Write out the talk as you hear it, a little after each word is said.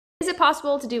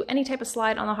possible to do any type of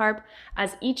slide on the harp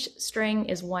as each string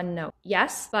is one note.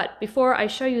 Yes, but before I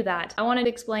show you that, I wanted to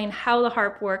explain how the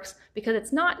harp works because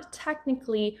it's not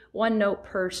technically one note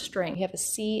per string. We have a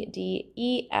C, D,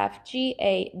 E, F, G,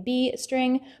 A, B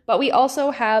string, but we also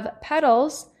have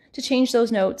pedals to change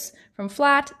those notes from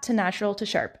flat to natural to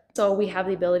sharp. So we have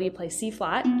the ability to play C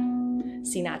flat,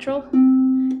 C natural,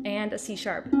 and a C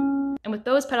sharp. And with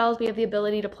those pedals, we have the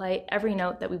ability to play every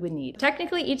note that we would need.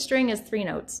 Technically, each string is 3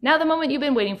 notes. Now the moment you've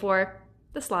been waiting for,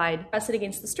 the slide. Press it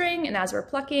against the string, and as we're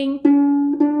plucking,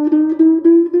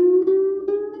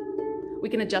 we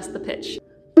can adjust the pitch.